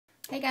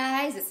Hey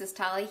guys, this is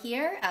Tali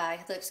here. I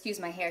have to excuse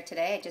my hair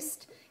today. I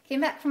just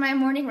came back from my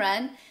morning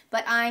run,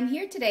 but I'm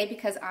here today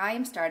because I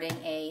am starting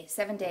a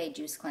 7-day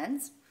juice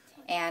cleanse.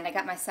 And I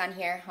got my son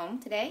here home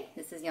today.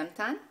 This is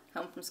Yonatan,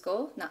 home from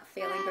school, not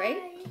feeling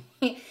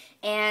great.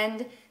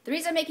 And the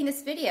reason I'm making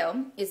this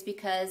video is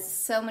because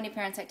so many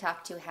parents I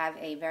talk to have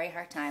a very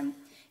hard time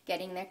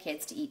getting their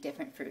kids to eat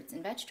different fruits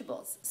and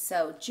vegetables.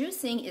 So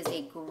juicing is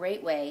a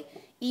great way,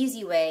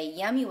 easy way,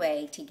 yummy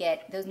way to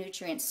get those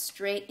nutrients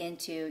straight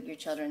into your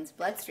children's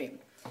bloodstream.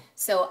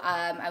 So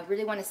I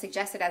really want to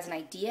suggest it as an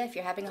idea if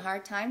you're having a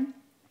hard time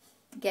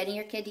getting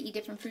your kid to eat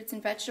different fruits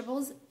and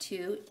vegetables,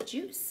 to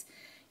juice.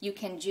 You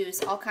can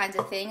juice all kinds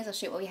of things. I'll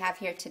show you what we have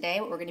here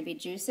today, what we're going to be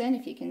juicing,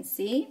 if you can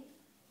see.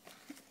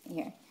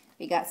 Here,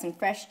 we got some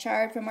fresh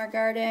chard from our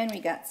garden.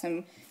 We got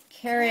some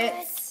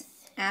carrots,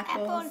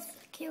 apples,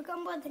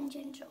 cucumbers, and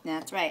ginger.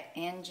 That's right,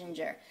 and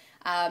ginger.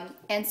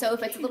 And so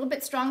if it's a little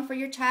bit strong for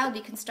your child,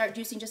 you can start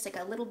juicing just like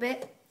a little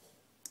bit.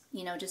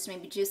 You know, just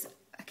maybe juice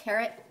a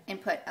carrot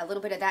and put a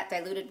little bit of that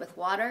diluted with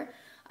water.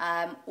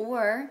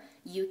 Or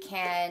you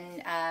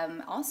can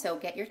also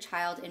get your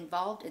child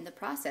involved in the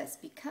process,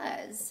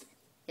 because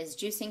is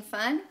juicing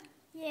fun?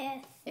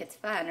 Yes. It's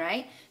fun,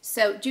 right?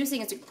 So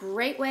juicing is a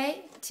great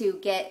way to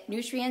get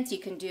nutrients. You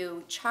can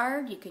do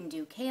chard, you can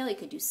do kale, you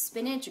could do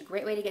spinach, a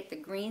great way to get the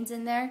greens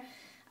in there.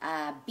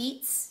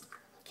 Beets,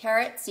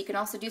 carrots. You can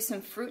also do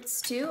some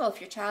fruits too. Well,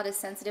 if your child is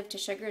sensitive to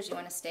sugars, you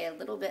want to stay a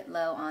little bit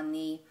low on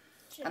the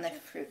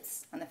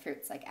fruits,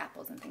 like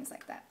apples and things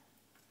like that.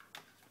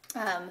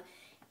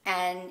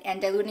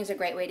 And diluting is a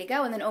great way to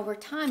go. And then over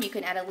time, you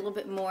can add a little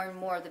bit more and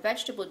more of the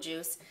vegetable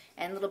juice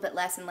and a little bit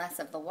less and less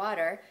of the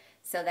water,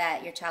 so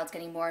that your child's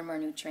getting more and more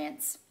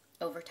nutrients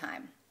over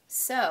time.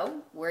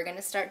 So we're going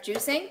to start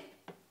juicing.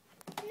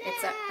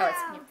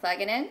 You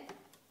plug it in.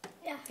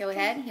 Yeah. Go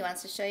ahead. He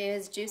wants to show you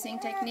his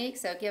juicing technique.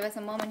 So give us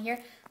a moment here.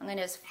 I'm going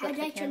to just flip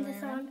the camera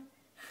around.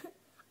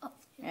 Oh.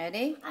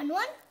 Ready? And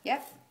one.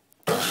 Yep.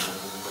 And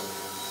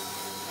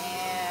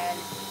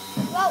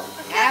Whoa.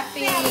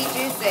 happy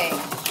juicing.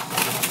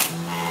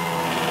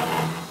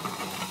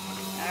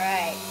 All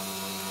right.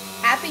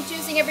 Happy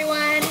juicing,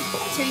 everyone,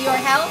 to your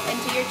health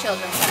and to your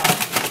children's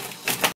health.